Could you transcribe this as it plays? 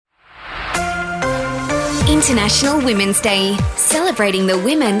International Women's Day, celebrating the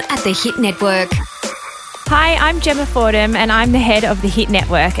women at the Hit Network. Hi, I'm Gemma Fordham and I'm the head of the Hit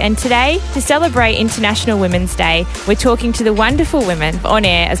Network, and today, to celebrate International Women's Day, we're talking to the wonderful women on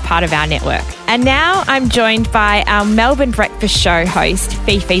air as part of our network. And now I'm joined by our Melbourne Breakfast Show host,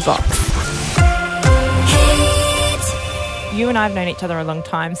 Fifi Box. You and I have known each other a long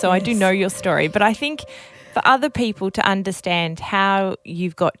time, so yes. I do know your story, but I think for other people to understand how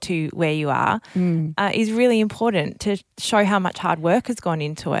you've got to where you are is really important to show how much hard work has gone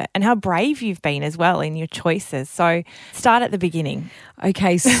into it and how brave you've been as well in your choices. So start at the beginning.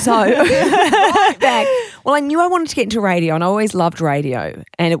 Okay, so right back. Well, I knew I wanted to get into radio, and I always loved radio,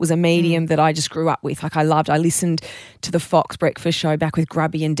 and it was a medium that I just grew up with. Like, I listened to the Fox breakfast show back with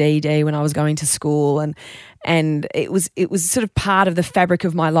Grubby and Dee Dee when I was going to school, and it was sort of part of the fabric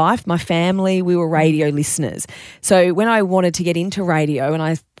of my life. My family, we were radio listeners. So when I wanted to get into radio, and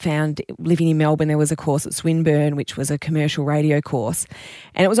I found, living in Melbourne, there was a course at Swinburne, which was a commercial radio course,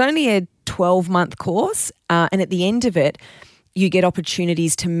 and it was only a 12-month course, and at the end of it, you get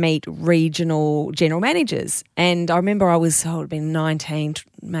opportunities to meet regional general managers. And I remember I was, it would have been 19,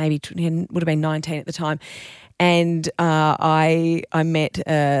 maybe would have been 19 at the time. And I met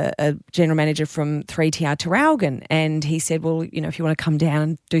a general manager from 3TR Traralgon, and he said, well, you know, if you want to come down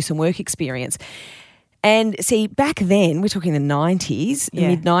and do some work experience. And see, back then, we're talking the 90s, the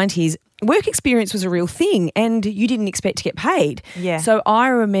mid-90s, work experience was a real thing, and you didn't expect to get paid. Yeah. So I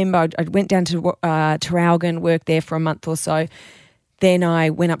remember I went down to Traralgon, worked there for a month or so. Then I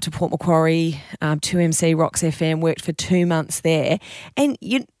went up to Port Macquarie, 2MC Rocks FM, worked for 2 months there. And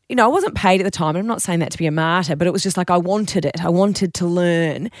you know, I wasn't paid at the time. I'm not saying that to be a martyr, but it was just like I wanted it. I wanted to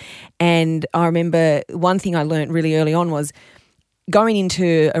learn. And I remember one thing I learned really early on was going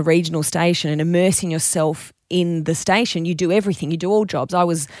into a regional station and immersing yourself in the station. You do everything. You do all jobs. I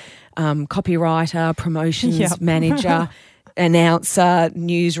was copywriter, promotions manager, announcer,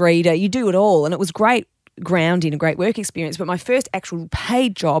 newsreader. You do it all. And it was great grounding, a great work experience. But my first actual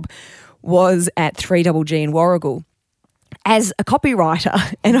paid job was at 3GG in Warragul as a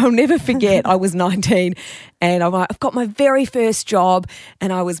copywriter. And I'll never forget, I was 19 and I've got my very first job,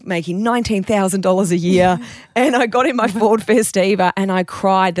 and I was making $19,000 a year, and I got in my Ford Festiva and I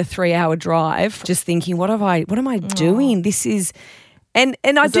cried the 3-hour drive just thinking, what am I doing? This is... And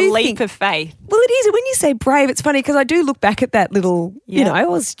I do a leap of faith. Well, it is. When you say brave, it's funny because I do look back at that little, you know, I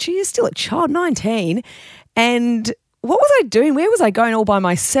was still a child, 19. And what was I doing? Where was I going all by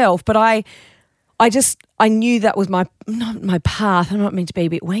myself? But I knew that was not my path. I'm not meant to be a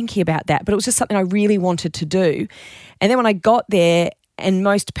bit wanky about that, but it was just something I really wanted to do. And then when I got there, and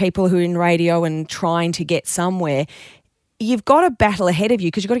most people who are in radio and trying to get somewhere, you've got a battle ahead of you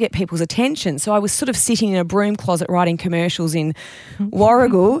because you've got to get people's attention. So I was sort of sitting in a broom closet writing commercials in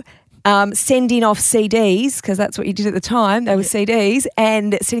Warragul, sending off CDs, because that's what you did at the time. They were CDs,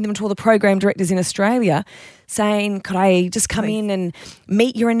 and sending them to all the program directors in Australia saying, could I just come in and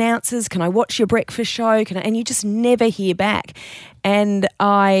meet your announcers? Can I watch your breakfast show? And you just never hear back. And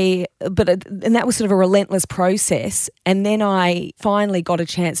that was sort of a relentless process. And then I finally got a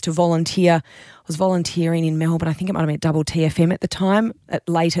chance to volunteer. I was volunteering in Melbourne. I think it might have been at Double TFM at the time,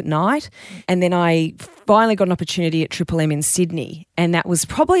 late at night. And then I finally got an opportunity at Triple M in Sydney. And that was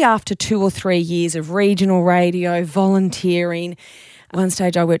probably after 2 or 3 years of regional radio, volunteering. At one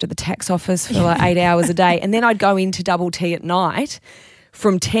stage I worked at the tax office for like 8 hours a day. And then I'd go into Double T at night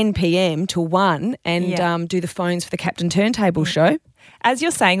from 10 p.m. to 1 and do the phones for the Captain Turntable show. As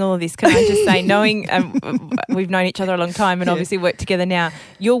you're saying all of this, can I just say, knowing we've known each other a long time and obviously worked together now,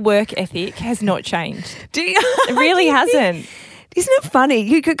 your work ethic has not changed. Do you? It really hasn't. Isn't it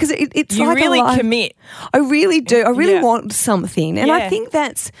funny? Because it's you like really commit. I really do. I really want something, and I think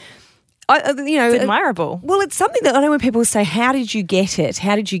that's. It's admirable. Well, it's something that I know when people say, how did you get it?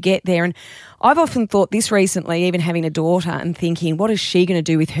 How did you get there? And I've often thought this recently, even having a daughter and thinking, what is she going to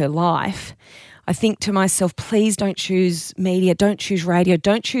do with her life? I think to myself, please don't choose media, don't choose radio,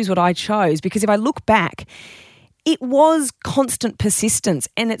 don't choose what I chose. Because if I look back, it was constant persistence,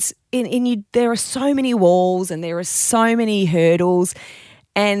 and there are so many walls and there are so many hurdles,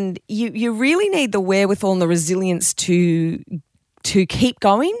 and you really need the wherewithal and the resilience to keep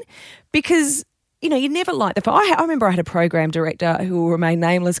going. Because, you know, you never like I remember I had a program director who will remain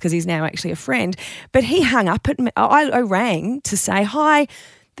nameless because he's now actually a friend, but he hung up at me. I rang to say, hi,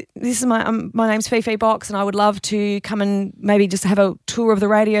 this is my name's Fifi Box, and I would love to come and maybe just have a tour of the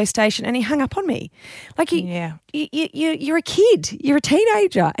radio station. And he hung up on me. Like, you're a kid, you're a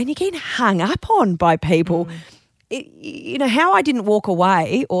teenager, and you're getting hung up on by people. how I didn't walk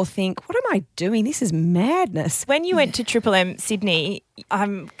away or think, what am I doing? This is madness. When you went to Triple M Sydney,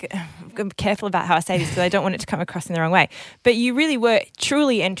 I'm careful about how I say this because I don't want it to come across in the wrong way, but you really were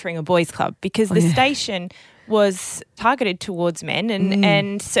truly entering a boys' club because the station was targeted towards men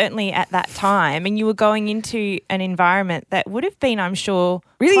and certainly at that time, and you were going into an environment that would have been, I'm sure,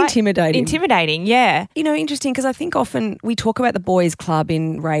 really intimidating. Intimidating, yeah. Interesting because I think often we talk about the boys' club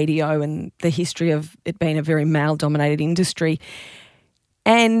in radio and the history of it being a very male-dominated industry,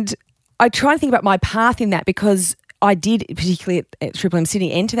 and I try to think about my path in that because I did, particularly at Triple M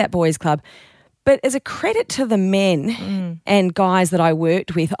Sydney, enter that boys' club. But as a credit to the men and guys that I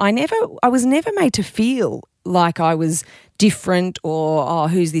worked with, I was never made to feel like I was different or,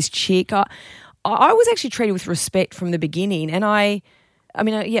 who's this chick? I was actually treated with respect from the beginning, and I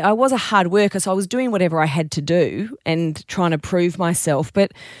was a hard worker, so I was doing whatever I had to do and trying to prove myself.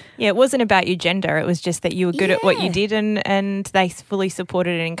 But yeah, it wasn't about your gender. It was just that you were good at what you did and they fully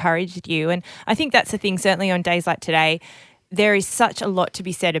supported and encouraged you. And I think that's the thing, certainly on days like today, there is such a lot to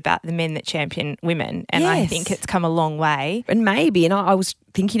be said about the men that champion women, and I think it's come a long way. And maybe, and I was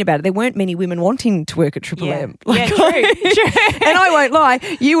thinking about it, there weren't many women wanting to work at Triple M. True. And I won't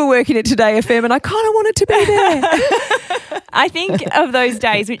lie, you were working at Today FM and I kind of wanted to be there. I think of those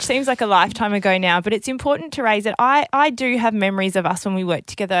days, which seems like a lifetime ago now, but it's important to raise it. I do have memories of us when we worked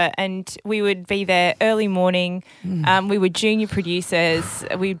together, and we would be there early morning. We were junior producers.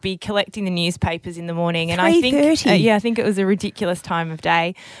 We'd be collecting the newspapers in the morning. And I think, I think it was a ridiculous time of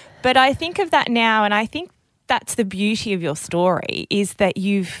day. But I think of that now, and I think that's the beauty of your story, is that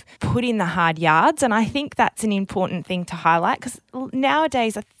you've put in the hard yards, and I think that's an important thing to highlight because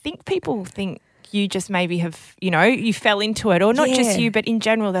nowadays I think people think you just maybe have, you fell into it, or not just you, but in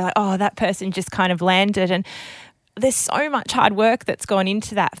general, they're like, oh, that person just kind of landed. And there's so much hard work that's gone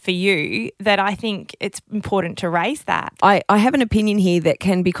into that for you that I think it's important to raise that. I have an opinion here that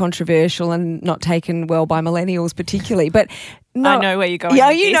can be controversial and not taken well by millennials particularly, but no, I know where you're going. Yeah,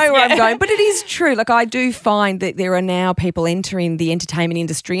 you know where I'm going. But it is true. Like, I do find that there are now people entering the entertainment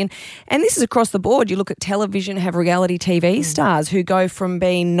industry, and this is across the board. You look at television, have reality TV stars who go from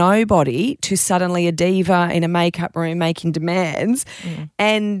being nobody to suddenly a diva in a makeup room making demands.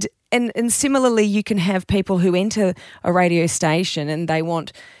 And similarly, you can have people who enter a radio station and they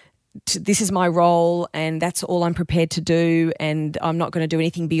want this is my role and that's all I'm prepared to do, and I'm not going to do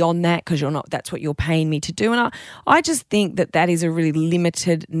anything beyond that because that's what you're paying me to do. And I just think that is a really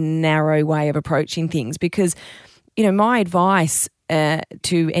limited, narrow way of approaching things, because, my advice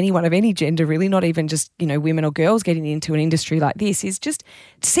to anyone of any gender, really, not even just, women or girls getting into an industry like this, is just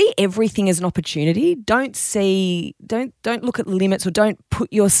see everything as an opportunity. Don't look at limits, or don't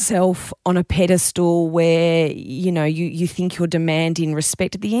put yourself on a pedestal where, you think you're demanding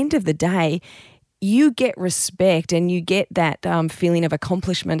respect. At the end of the day, you get respect and you get that feeling of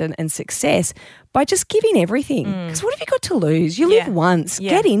accomplishment and success by just giving everything. Because what have you got to lose? You live once.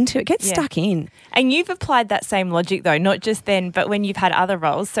 Get into it. Get stuck in. And you've applied that same logic, though, not just then, but when you've had other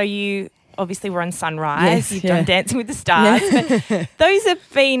roles. So you obviously were on Sunrise. You've done Dancing with the Stars. But those have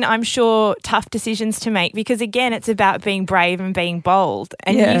been, I'm sure, tough decisions to make because, again, it's about being brave and being bold.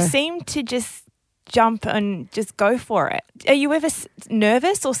 And you seem to just jump and just go for it. Are you ever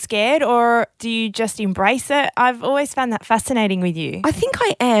nervous or scared, or do you just embrace it? I've always found that fascinating with you. I think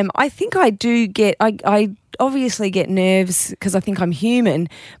I am. I think I do get, I obviously get nerves because I think I'm human,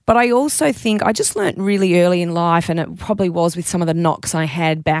 but I also think I just learnt really early in life, and it probably was with some of the knocks I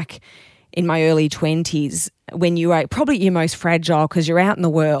had back in my early 20s, when you are probably your most fragile because you're out in the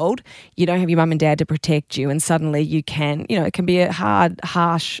world, you don't have your mum and dad to protect you, and suddenly you can, it can be a hard,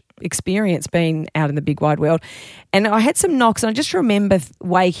 harsh experience being out in the big wide world. And I had some knocks, and I just remember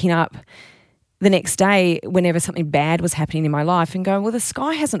waking up the next day whenever something bad was happening in my life and going, well, the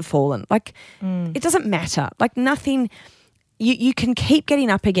sky hasn't fallen. Like, it doesn't matter. Like, nothing... You can keep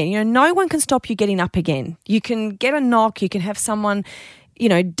getting up again. No one can stop you getting up again. You can get a knock, you can have someone,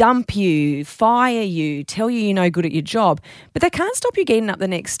 dump you, fire you, tell you you're no good at your job. But they can't stop you getting up the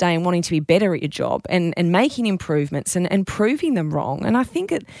next day and wanting to be better at your job and making improvements and proving them wrong. And I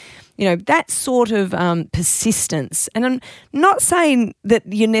think that sort of persistence, and I'm not saying that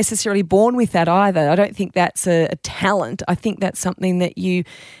you're necessarily born with that either. I don't think that's a talent. I think that's something that you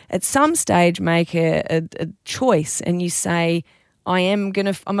at some stage make a choice and you say, I'm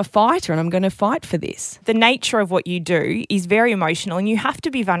a fighter and I'm going to fight for this. The nature of what you do is very emotional, and you have to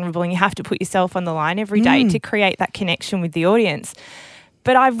be vulnerable and you have to put yourself on the line every day to create that connection with the audience.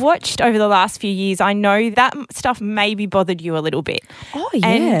 But I've watched over the last few years, I know that stuff maybe bothered you a little bit. Oh,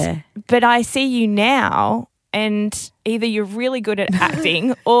 yeah. But I see you now, and either you're really good at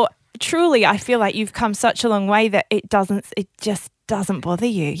acting or truly, I feel like you've come such a long way that it just doesn't bother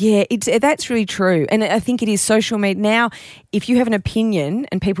you. Yeah, that's really true. And I think it is social media. Now, if you have an opinion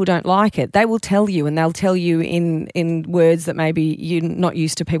and people don't like it, they will tell you, and they'll tell you in words that maybe you're not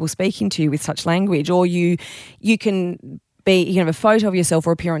used to people speaking to you with such language, or you can have a photo of yourself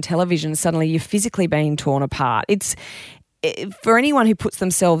or appear on television, suddenly you're physically being torn apart. For anyone who puts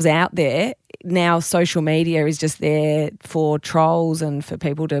themselves out there, now social media is just there for trolls and for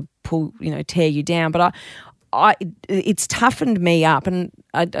people to tear you down. But it's toughened me up, and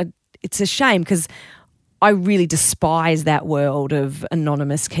it's a shame because I really despise that world of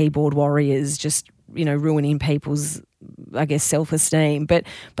anonymous keyboard warriors just, ruining people's, I guess, self-esteem. But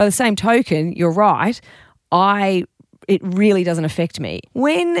by the same token, you're right, it really doesn't affect me.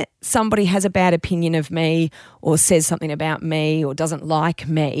 When somebody has a bad opinion of me or says something about me or doesn't like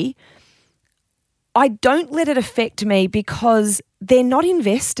me, I don't let it affect me because they're not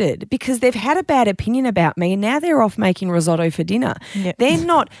invested, because they've had a bad opinion about me and now they're off making risotto for dinner. Yep. They're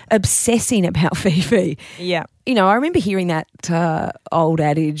not obsessing about Fifi. Yeah. I remember hearing that old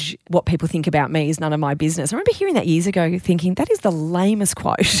adage, what people think about me is none of my business. I remember hearing that years ago thinking, that is the lamest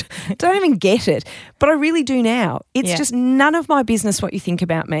quote. Don't even get it. But I really do now. It's just none of my business what you think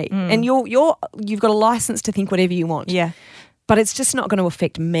about me. And you've got a license to think whatever you want. Yeah. But it's just not going to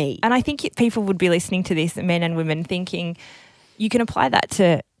affect me. And I think people would be listening to this, men and women, thinking you can apply that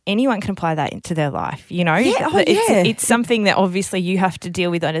to anyone, can apply that into their life, Yeah, it's something that obviously you have to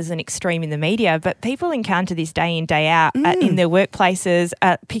deal with as an extreme in the media, but people encounter this day in, day out in their workplaces,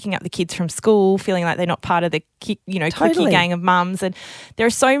 picking up the kids from school, feeling like they're not part of the cliquey gang of mums. And there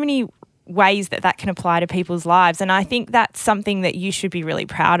are so many ways that can apply to people's lives, and I think that's something that you should be really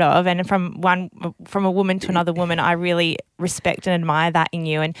proud of. And from a woman to another woman, I really respect and admire that in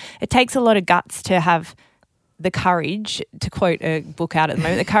you. And it takes a lot of guts to have the courage, to quote a book out at the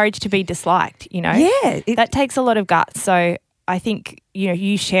moment, the courage to be disliked. That takes a lot of guts. So I think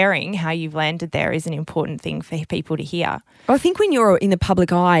you sharing how you've landed there is an important thing for people to hear. I think when you're in the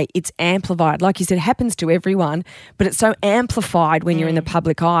public eye, it's amplified. Like you said, it happens to everyone, but it's so amplified when you're in the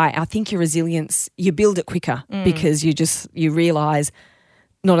public eye. I think your resilience, you build it quicker because you realise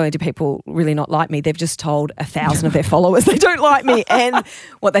not only do people really not like me, they've just told 1,000 of their followers they don't like me and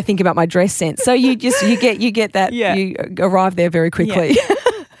what they think about my dress sense. So you get that, you arrive there very quickly. Yeah.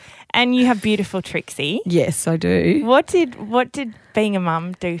 And you have beautiful Trixie. Yes, I do. What did being a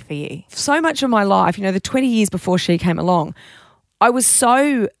mum do for you? So much of my life, the 20 years before she came along, I was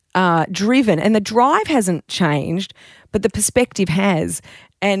so driven, and the drive hasn't changed, but the perspective has.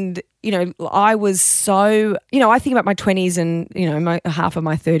 And, I was so, I think about my 20s and, half of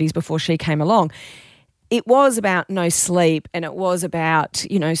my 30s before she came along. It was about no sleep, and it was about,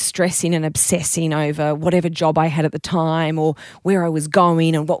 stressing and obsessing over whatever job I had at the time or where I was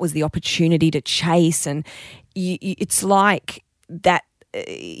going and what was the opportunity to chase. And it's like that,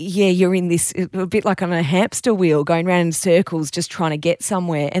 you're in this, a bit like on a hamster wheel going round in circles just trying to get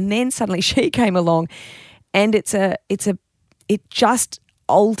somewhere. And then suddenly she came along, and it just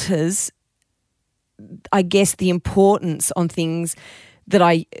alters, I guess, the importance on things that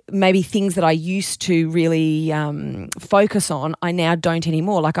I used to really focus on, I now don't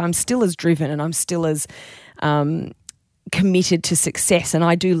anymore. Like, I'm still as driven and I'm still as committed to success, and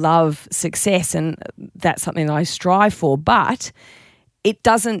I do love success, and that's something that I strive for, but it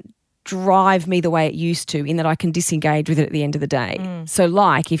doesn't drive me the way it used to, in that I can disengage with it at the end of the day. So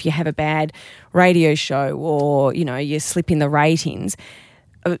like if you have a bad radio show or, you slip in the ratings,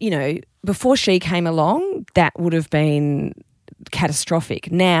 before she came along, that would have been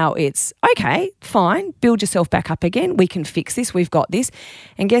catastrophic. Now it's, okay, fine, build yourself back up again. We can fix this. We've got this.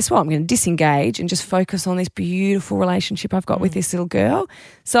 And guess what? I'm going to disengage and just focus on this beautiful relationship I've got with this little girl.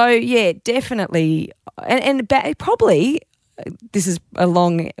 So, yeah, definitely. And probably this is a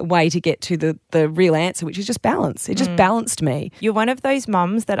long way to get to the real answer, which is just balance. It just balanced me. You're one of those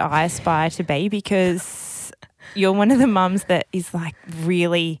mums that I aspire to be, because you're one of the mums that is like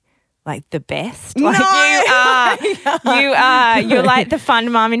really like the best. Like you are. You're like the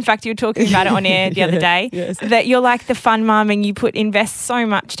fun mum. In fact, you were talking about it on air the other day. Yes. That you're like the fun mum, and you invest so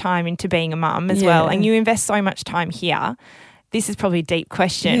much time into being a mum as well, and you invest so much time here. This is probably a deep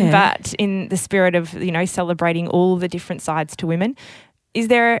question, but in the spirit of, celebrating all the different sides to women, is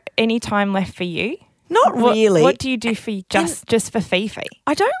there any time left for you? Not really. What do you do for just for Fifi?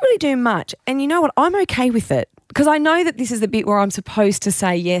 I don't really do much. And you know what? I'm okay with it, because I know that this is the bit where I'm supposed to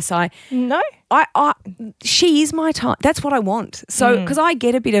say yes. She is my time. That's what I want. So, because I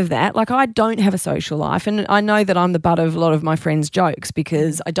get a bit of that. Like, I don't have a social life, and I know that I'm the butt of a lot of my friends' jokes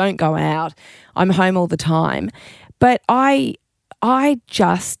because I don't go out. I'm home all the time. But I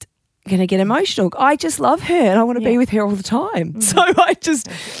just going to get emotional. I just love her and I want to be with her all the time. So I just,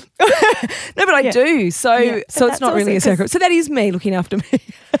 no, but I do. So so it's not really a secret. So that is me looking after me.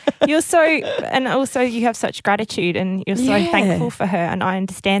 You're so, and also you have such gratitude and you're so thankful for her, and I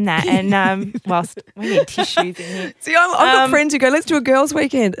understand that. And whilst we need tissues in here. See, I've got friends who go, let's do a girls'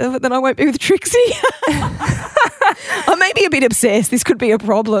 weekend, but then I won't be with Trixie. I may be a bit obsessed. This could be a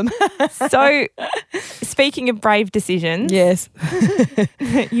problem. So, speaking of brave decisions. Yes.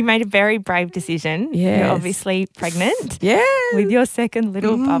 You made a very brave decision. Yes. You're obviously pregnant. Yeah. With your second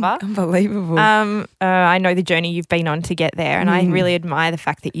little bubba. Unbelievable. I know the journey you've been on to get there, and I really admire the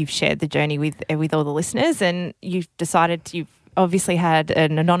fact that you've shared the journey with all the listeners, and you've obviously had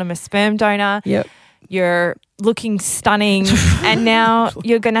an anonymous sperm donor. Yep. You're looking stunning, and now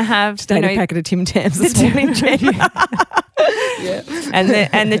you're going to have a packet of Tim Tams this morning.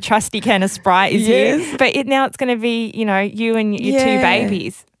 And the trusty can of Sprite is here. But now it's going to be, you and your two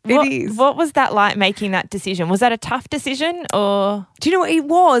babies. It is. What was that like, making that decision? Was that a tough decision, or? Do you know what it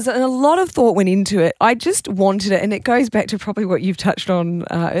was? And a lot of thought went into it. I just wanted it, and it goes back to probably what you've touched on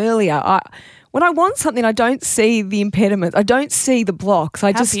earlier. When I want something, I don't see the impediments. I don't see the blocks.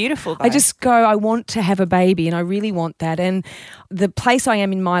 How beautiful, though. I just go, I want to have a baby, and I really want that. And the place I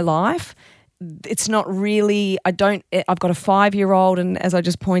am in my life, it's not really, I've got a 5-year-old, and as I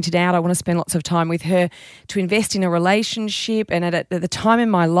just pointed out, I want to spend lots of time with her to invest in a relationship. And at the time in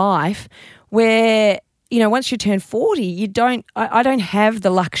my life where, once you turn 40, I don't have the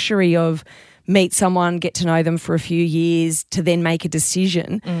luxury of meet someone, get to know them for a few years to then make a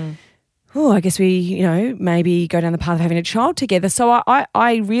decision. Oh, I guess we, maybe go down the path of having a child together. So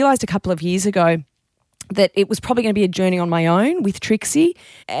I realised a couple of years ago that it was probably going to be a journey on my own with Trixie.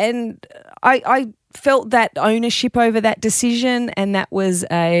 And I felt that ownership over that decision, and that was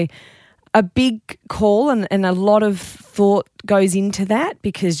a big call, and a lot of thought goes into that,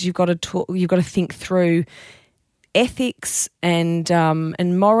 because you've got to think through ethics and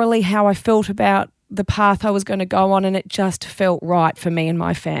morally how I felt about the path I was going to go on, and it just felt right for me and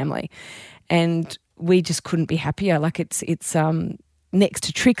my family, and we just couldn't be happier. Like it's next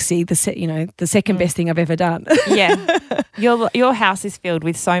to Trixie, the second best thing I've ever done. Yeah, your house is filled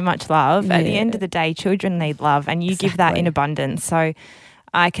with so much love. At the end of the day, children need love, and you give that in abundance. So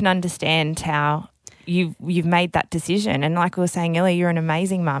I can understand how you've made that decision. And like we were saying earlier, you're an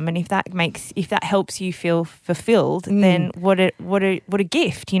amazing mum, and if that helps you feel fulfilled, then what a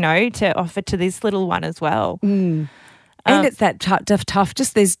gift, to offer to this little one as well. And it's that tough.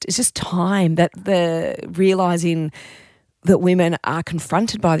 It's just time that the realising that women are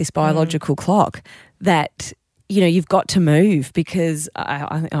confronted by this biological clock, that you've got to move, because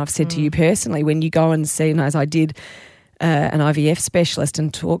I've said to you personally, when you go and see, and as I did, an IVF specialist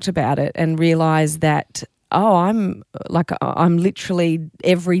and talked about it, and realised that I'm literally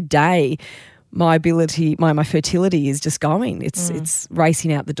every day my ability, my fertility is just going. It's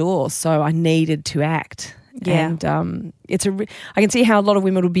racing out the door. So I needed to act. Yeah. And I can see how a lot of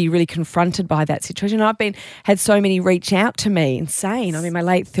women would be really confronted by that situation. I've had so many reach out to me and saying, I'm in my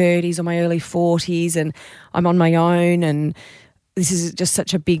late 30s or my early 40s, and I'm on my own, and this is just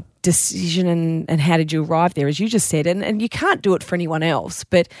such a big decision, and how did you arrive there, as you just said, and you can't do it for anyone else,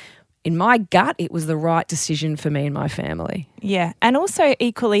 but in my gut, it was the right decision for me and my family. Yeah, and also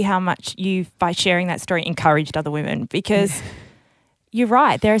equally how much you've, by sharing that story, encouraged other women, because you're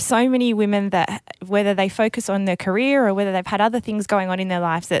right. There are so many women that, whether they focus on their career or whether they've had other things going on in their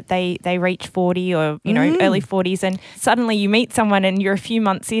lives, that they reach 40 or, early 40s, and suddenly you meet someone and you're a few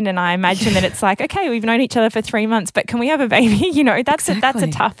months in, and I imagine that it's like, okay, we've known each other for 3 months, but can we have a baby? That's a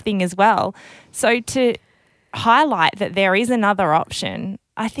tough thing as well. So to highlight that there is another option,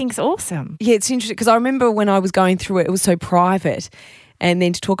 I think is awesome. Yeah, it's interesting, because I remember when I was going through it was so private. And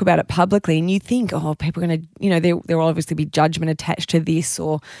then to talk about it publicly, and you think, people are going to, there will obviously be judgment attached to this,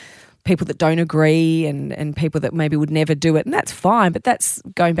 or people that don't agree, and people that maybe would never do it. And that's fine, but that's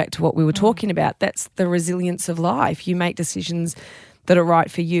going back to what we were talking about. That's the resilience of life. You make decisions that are right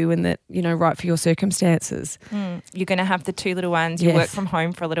for you, and that, right for your circumstances. You're going to have the 2 little ones. You work from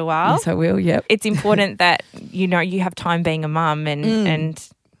home for a little while. Yes, I will, yep. It's important that, you have time being a mum, and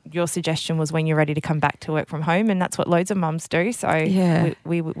your suggestion was when you're ready to come back to work from home, and that's what loads of mums do. So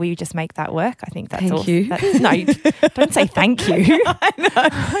we just make that work. I think that's thank you. No, don't say thank you. I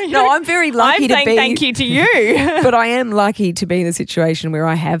know. No, I'm very lucky I'm saying thank you to you. But I am lucky to be in a situation where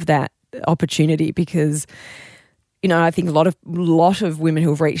I have that opportunity, because I think a lot of women who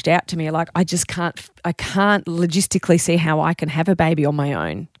have reached out to me are like, I can't logistically see how I can have a baby on my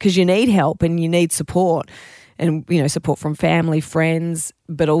own, because you need help and you need support. and support from family, friends,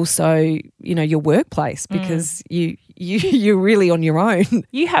 but also your workplace, because you're really on your own.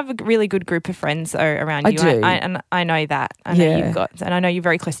 You have a really good group of friends around you. I do. And I know that. I know you've got, and I know you're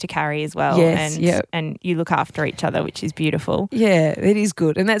very close to Carrie as well. Yes, and you look after each other, which is beautiful. Yeah, it is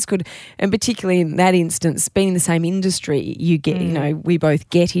good, and that's good. And particularly in that instance, being in the same industry, you get we both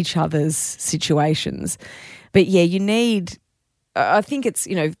get each other's situations. But yeah, you need. I think it's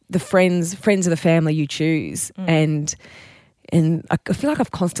the friends of the family you choose, and I feel like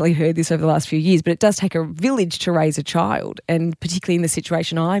I've constantly heard this over the last few years, but it does take a village to raise a child, and particularly in the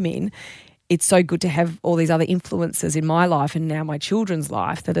situation I'm in, it's so good to have all these other influences in my life and now my children's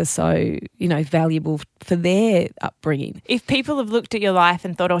life that are so, valuable for their upbringing. If people have looked at your life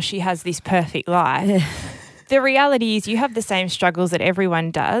and thought, oh, she has this perfect life, the reality is you have the same struggles that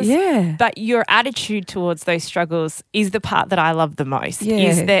everyone does. Yeah. But your attitude towards those struggles is the part that I love the most,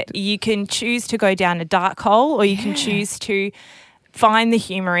 is that you can choose to go down a dark hole, or you can choose to find the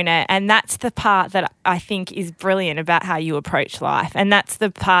humour in it. And that's the part that I think is brilliant about how you approach life. And that's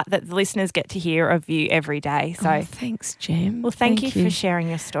the part that the listeners get to hear of you every day. So thanks, Gem. Well, thank you for sharing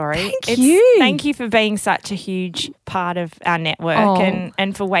your story. Thank you. Thank you for being such a huge part of our network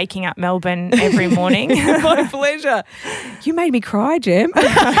and for waking up Melbourne every morning. My pleasure. You made me cry, Gem.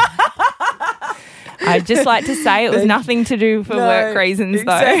 I'd just like to say it was nothing to do for work reasons,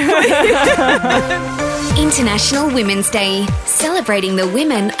 International Women's Day, celebrating the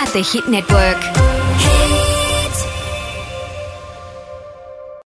women at the Hit Network.